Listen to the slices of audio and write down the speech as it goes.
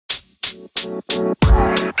Hey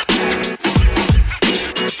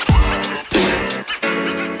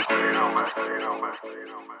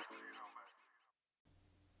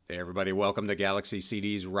everybody, welcome to Galaxy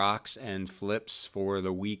CDs Rocks and Flips for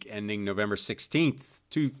the week ending November 16th,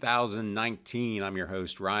 2019. I'm your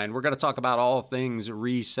host, Ryan. We're going to talk about all things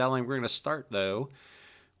reselling. We're going to start, though,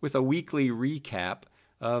 with a weekly recap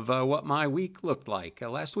of what my week looked like.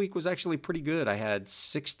 Last week was actually pretty good. I had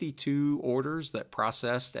 62 orders that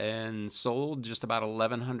processed and sold, just about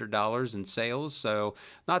 $1,100 in sales, so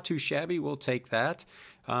not too shabby. We'll take that.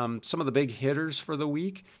 Some of the big hitters for the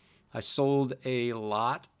week: I sold a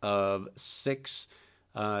lot of 6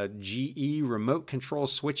 GE remote control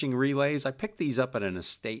switching relays. I picked these up at an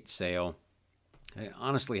estate sale. I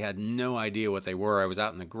honestly had no idea what they were. I was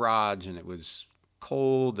out in the garage and it was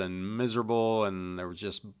cold and miserable and there was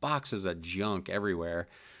just boxes of junk everywhere.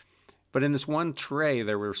 But in this one tray,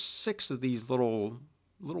 there were 6 of these little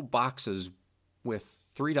boxes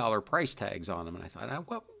with $3 price tags on them. And I thought,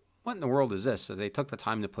 what in the world is this? So they took the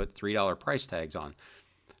time to put $3 price tags on.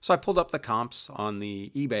 So I pulled up the comps on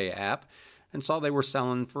the eBay app and saw they were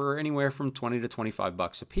selling for anywhere from $20 to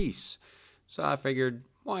 $25 a piece. So I figured,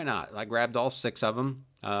 why not? I grabbed all 6 of them.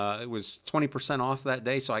 It was 20% off that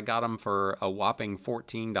day, so I got them for a whopping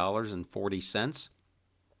 $14.40.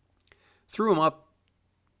 Threw them up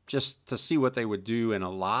just to see what they would do in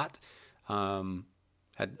a lot. Like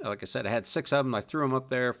I said, I had 6 of them. I threw them up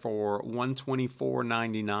there for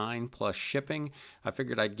 $124.99 plus shipping. I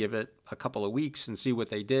figured I'd give it a couple of weeks and see what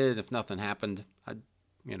they did. If nothing happened, I'd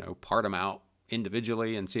part them out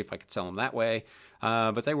individually and see if I could sell them that way.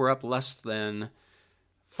 But they were up less than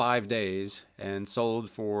 5 days and sold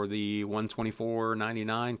for the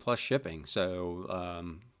 $124.99 plus shipping.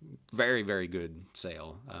 So very, very good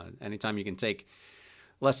sale. Anytime you can take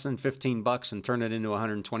less than $15 and turn it into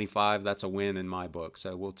 $125, that's a win in my book.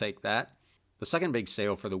 So we'll take that. The second big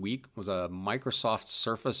sale for the week was a Microsoft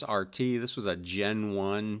Surface RT. This was a Gen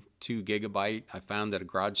 1 2 gigabyte. I found at a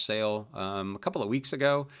garage sale a couple of weeks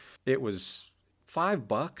ago. It was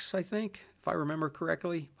 $5, I think, if I remember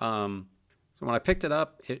correctly. So when I picked it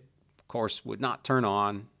up, it, of course, would not turn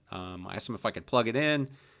on. I asked them if I could plug it in,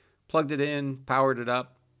 plugged it in, powered it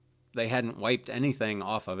up. They hadn't wiped anything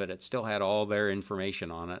off of it. It still had all their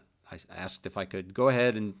information on it. I asked if I could go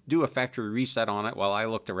ahead and do a factory reset on it while I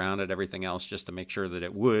looked around at everything else just to make sure that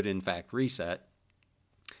it would, in fact, reset.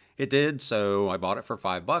 It did, so I bought it for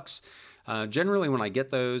 $5. Generally, when I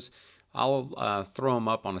get those, I'll throw them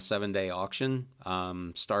up on a 7-day auction,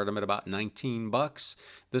 start them at about $19.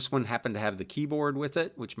 This one happened to have the keyboard with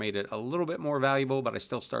it, which made it a little bit more valuable, but I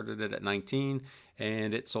still started it at $19,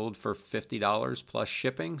 and it sold for $50 plus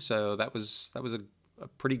shipping. So that was a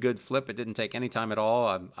pretty good flip. It didn't take any time at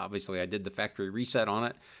all. Obviously, I did the factory reset on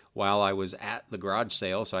it while I was at the garage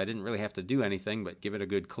sale, so I didn't really have to do anything but give it a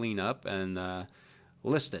good clean up and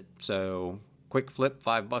list it. So quick flip,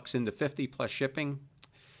 $5 into $50 plus shipping.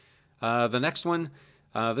 The next one,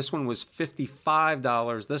 this one was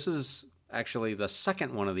 $55. This is actually the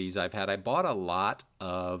second one of these I've had. I bought a lot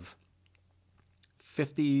of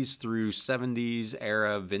 50s through 70s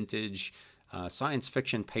era vintage science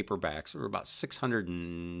fiction paperbacks. There were about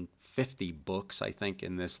 650 books, I think,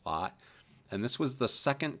 in this lot. And this was the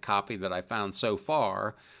second copy that I found so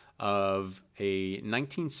far of a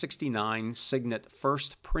 1969 Signet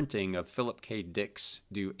first printing of Philip K. Dick's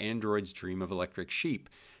Do Androids Dream of Electric Sheep?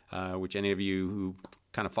 Which any of you who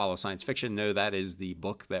kind of follow science fiction know that is the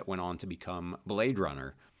book that went on to become Blade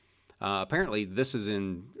Runner. Apparently, this is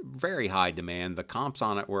in very high demand. The comps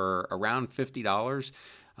on it were around $50.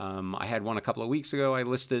 I had one a couple of weeks ago I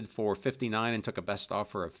listed for $59 and took a best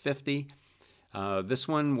offer of $50. This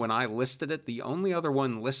one, when I listed it, the only other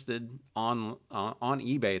one listed on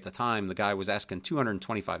eBay at the time, the guy was asking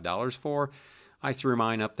 $225 for. I threw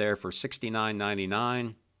mine up there for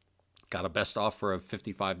 $69.99. Got a best offer of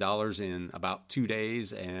 $55 in about 2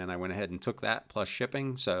 days, and I went ahead and took that plus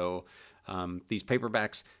shipping. So these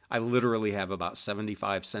paperbacks, I literally have about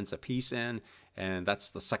 75 cents a piece in, and that's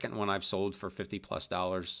the second one I've sold for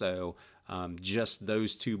 $50+. So just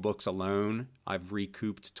those 2 books alone, I've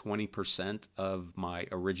recouped 20% of my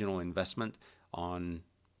original investment on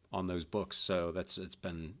those books. So it's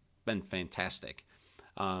been fantastic.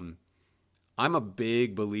 I'm a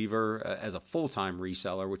big believer as a full-time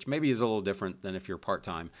reseller, which maybe is a little different than if you're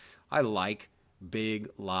part-time. I like big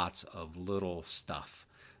lots of little stuff.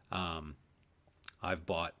 I've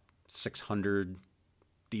bought 600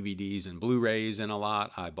 DVDs and Blu-rays in a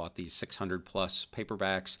lot. I bought these 600 plus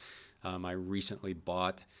paperbacks. I recently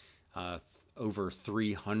bought over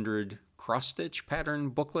 300 cross-stitch pattern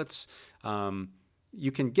booklets.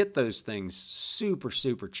 You can get those things super,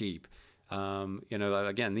 super cheap.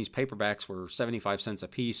 Again, these paperbacks were 75 cents a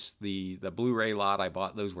piece. The Blu-ray lot I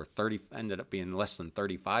bought, those were ended up being less than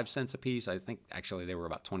 35 cents a piece. I think actually they were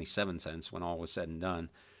about 27 cents when all was said and done.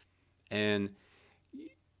 And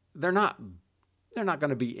they're not going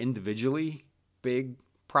to be individually big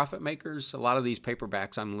profit makers. A lot of these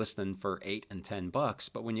paperbacks I'm listing for $8 and $10,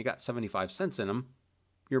 but when you got 75 cents in them,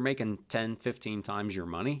 you're making 10, 15 times your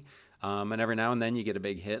money. And every now and then you get a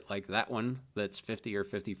big hit like that one that's 50 or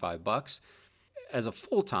 55 bucks. As a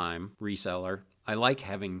full-time reseller, I like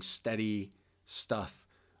having steady stuff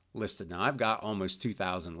listed. Now I've got almost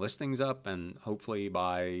 2,000 listings up, and hopefully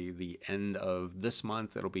by the end of this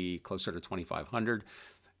month, it'll be closer to 2,500.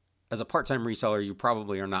 As a part-time reseller, you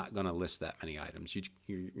probably are not going to list that many items.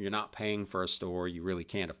 You're not paying for a store. You really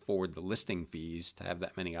can't afford the listing fees to have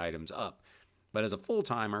that many items up. But as a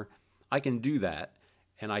full-timer, I can do that,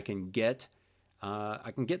 and I can get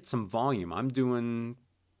some volume. I'm doing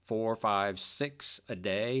 4, 5, 6 a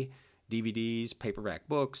day, DVDs, paperback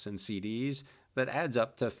books, and CDs. That adds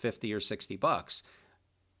up to 50 or 60 bucks.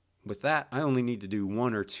 With that, I only need to do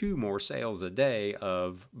 1 or 2 more sales a day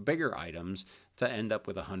of bigger items to end up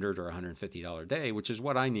with $100 or $150 a day, which is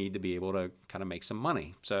what I need to be able to kind of make some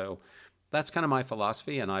money. So that's kind of my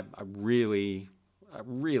philosophy, and I really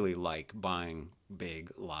like buying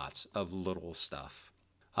big lots of little stuff.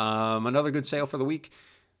 Another good sale for the week.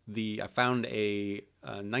 I found a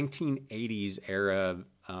 1980s era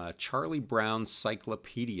Charlie Brown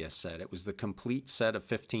Cyclopedia set. It was the complete set of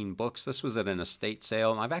 15 books. This was at an estate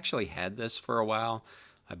sale, and I've actually had this for a while.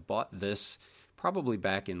 I bought this probably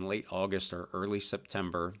back in late August or early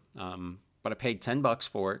September, but I paid $10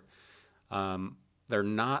 for it. There are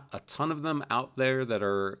not a ton of them out there that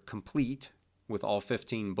are complete with all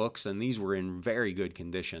 15 books, and these were in very good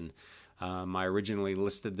condition. I originally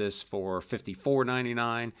listed this for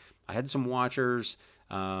 $54.99. I had some watchers.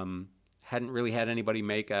 Hadn't really had anybody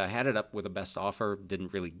had it up with a best offer,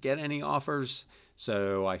 didn't really get any offers,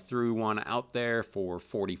 so I threw one out there for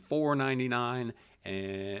 $44.99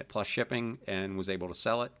 plus shipping and was able to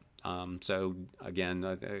sell it. So again,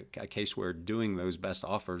 a case where doing those best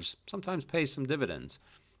offers sometimes pays some dividends.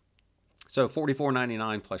 So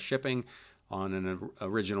 $44.99 plus shipping on an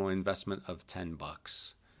original investment of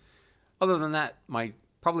 $10. Other than that,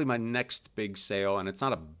 probably my next big sale, and it's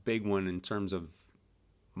not a big one in terms of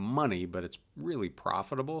money, but it's really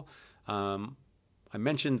profitable. I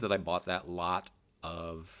mentioned that I bought that lot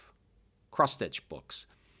of cross-stitch books,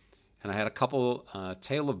 and I had a couple,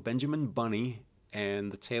 Tale of Benjamin Bunny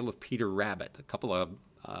and The Tale of Peter Rabbit, a couple of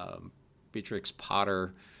Beatrix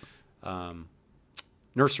Potter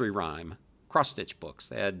nursery rhyme cross-stitch books.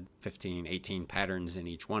 They had 15, 18 patterns in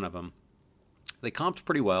each one of them. They comped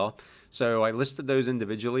pretty well, so I listed those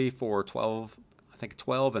individually for $12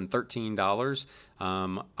 and $13.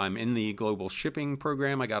 I'm in the global shipping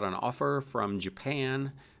program. I got an offer from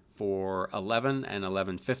Japan for $11 and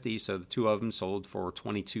 $11.50, so the two of them sold for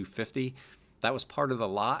 $22.50. That was part of the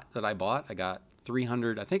lot that I bought. I got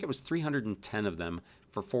 310 of them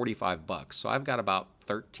for $45. So I've got about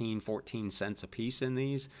 14 cents a piece in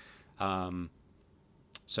these.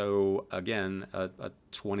 So again, a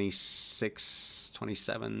 26,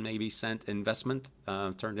 27 maybe cent investment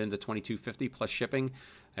turned into $22.50 plus shipping.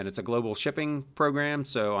 And it's a global shipping program,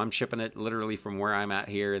 so I'm shipping it literally from where I'm at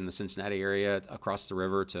here in the Cincinnati area across the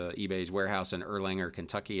river to eBay's warehouse in Erlanger,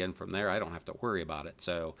 Kentucky, and from there I don't have to worry about it.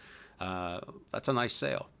 So that's a nice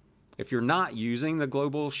sale. If you're not using the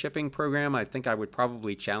global shipping program, I think I would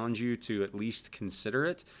probably challenge you to at least consider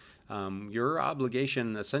it. Your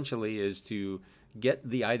obligation essentially is to get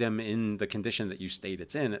the item in the condition that you state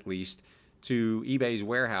it's in, at least, to eBay's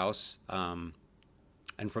warehouse.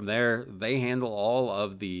 And from there, they handle all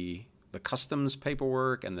of the customs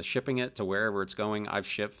paperwork and the shipping it to wherever it's going. I've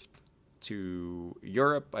shipped to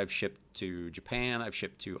Europe, I've shipped to Japan, I've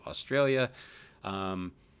shipped to Australia.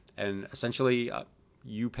 And essentially,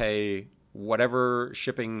 you pay whatever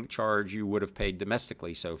shipping charge you would have paid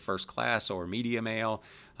domestically, so first class or media mail,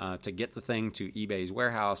 to get the thing to eBay's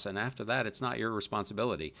warehouse. And after that, it's not your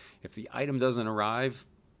responsibility. If the item doesn't arrive,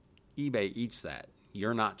 eBay eats that.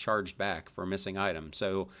 You're not charged back for a missing item.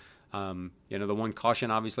 So, the one caution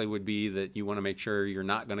obviously would be that you want to make sure you're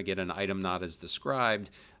not going to get an item not as described,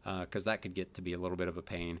 because that could get to be a little bit of a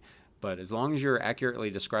pain. But as long as you're accurately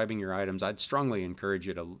describing your items, I'd strongly encourage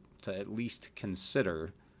you to at least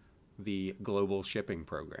consider the global shipping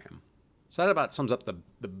program. So that about sums up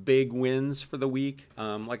the big wins for the week.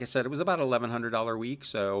 Like I said, it was about $1,100 week,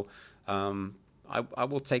 so I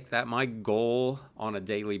will take that. My goal on a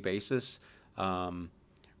daily basis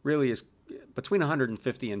really is between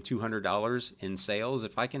 $150 and $200 in sales.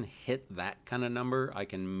 If I can hit that kind of number, I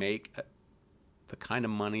can make the kind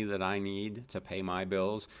of money that I need to pay my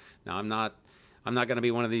bills. Now, I'm not going to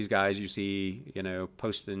be one of these guys you see,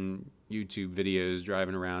 posting YouTube videos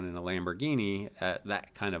driving around in a Lamborghini at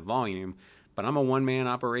that kind of volume, but I'm a one-man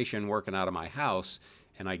operation working out of my house,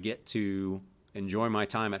 and I get to enjoy my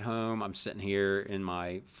time at home. I'm sitting here in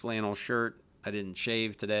my flannel shirt. I didn't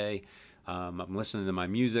shave today. I'm listening to my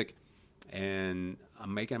music, and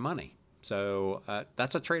I'm making money. So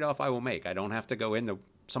that's a trade-off I will make. I don't have to go into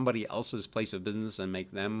somebody else's place of business and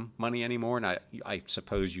make them money anymore. And I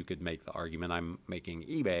suppose you could make the argument I'm making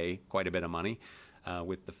eBay quite a bit of money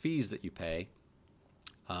with the fees that you pay,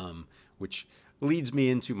 which leads me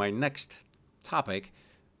into my next topic,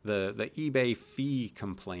 the eBay fee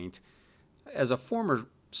complaint. As a former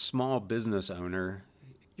small business owner,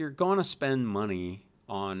 you're going to spend money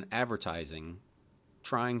on advertising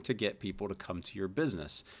trying to get people to come to your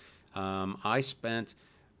business. I spent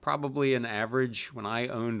probably an average when I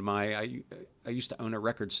owned I used to own a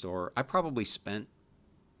record store. I probably spent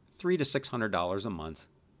 $300 to $600 a month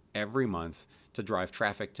every month to drive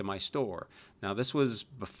traffic to my store. Now, this was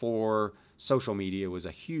before social media was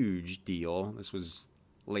a huge deal. This was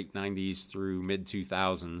late 90s through mid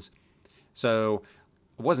 2000s. So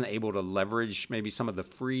I wasn't able to leverage maybe some of the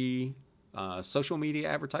free social media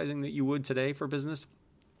advertising that you would today for business.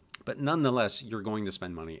 But nonetheless, you're going to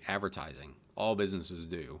spend money advertising. All businesses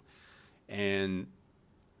do. And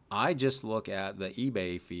I just look at the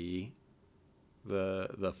eBay fee,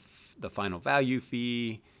 the final value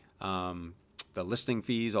fee, the listing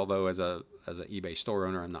fees, although as an eBay store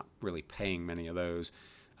owner, I'm not really paying many of those,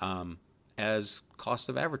 as cost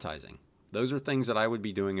of advertising. Those are things that I would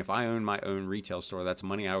be doing if I owned my own retail store. That's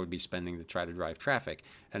money I would be spending to try to drive traffic.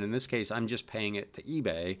 And in this case, I'm just paying it to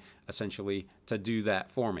eBay, essentially, to do that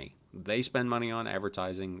for me. They spend money on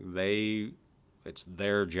advertising. It's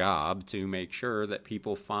their job to make sure that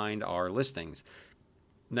people find our listings.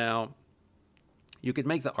 Now, you could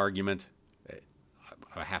make the argument,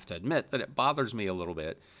 I have to admit, that it bothers me a little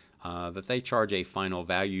bit that they charge a final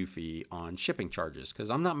value fee on shipping charges,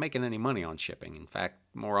 because I'm not making any money on shipping. In fact,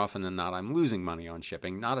 more often than not, I'm losing money on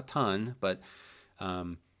shipping. Not a ton, but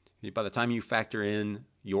by the time you factor in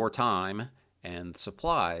your time and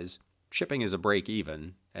supplies, shipping is a break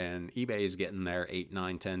even, and eBay is getting their 8,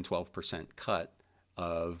 9, 10, 12% cut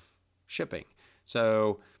of shipping.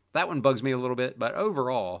 So that one bugs me a little bit, but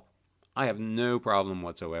overall, I have no problem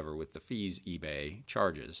whatsoever with the fees eBay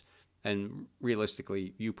charges. And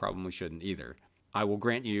realistically, you probably shouldn't either. I will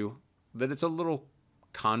grant you that it's a little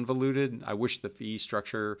convoluted. I wish the fee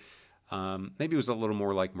structure maybe was a little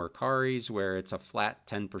more like Mercari's, where it's a flat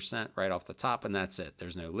 10% right off the top, and that's it.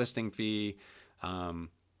 There's no listing fee.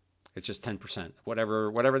 It's just 10%.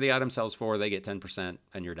 Whatever the item sells for, they get 10%,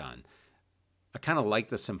 and you're done. I kind of like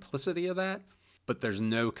the simplicity of that, but there's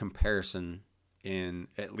no comparison in,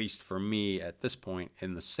 at least for me at this point,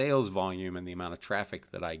 in the sales volume and the amount of traffic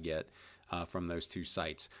that I get from those two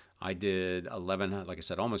sites. I did almost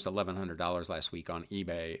 $1,100 last week on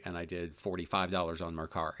eBay, and I did $45 on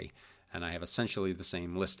Mercari, and I have essentially the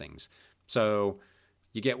same listings. So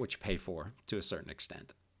you get what you pay for to a certain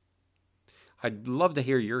extent. I'd love to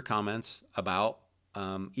hear your comments about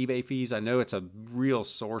eBay fees. I know it's a real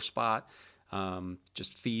sore spot.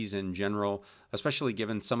 Just fees in general, especially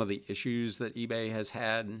given some of the issues that eBay has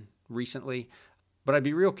had recently. But I'd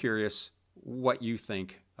be real curious what you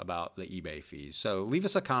think about the eBay fees. So leave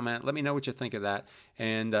us a comment. Let me know what you think of that.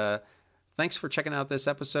 And thanks for checking out this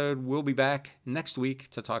episode. We'll be back next week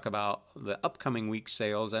to talk about the upcoming week's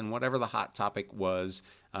sales and whatever the hot topic was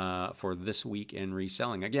for this week in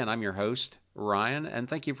reselling. Again, I'm your host, Ryan, and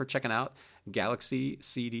thank you for checking out Galaxy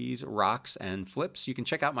CDs, Rocks, and Flips. You can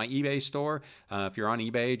check out my eBay store. If you're on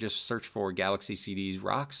eBay, just search for Galaxy CDs,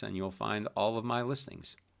 Rocks, and you'll find all of my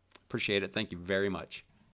listings. Appreciate it. Thank you very much.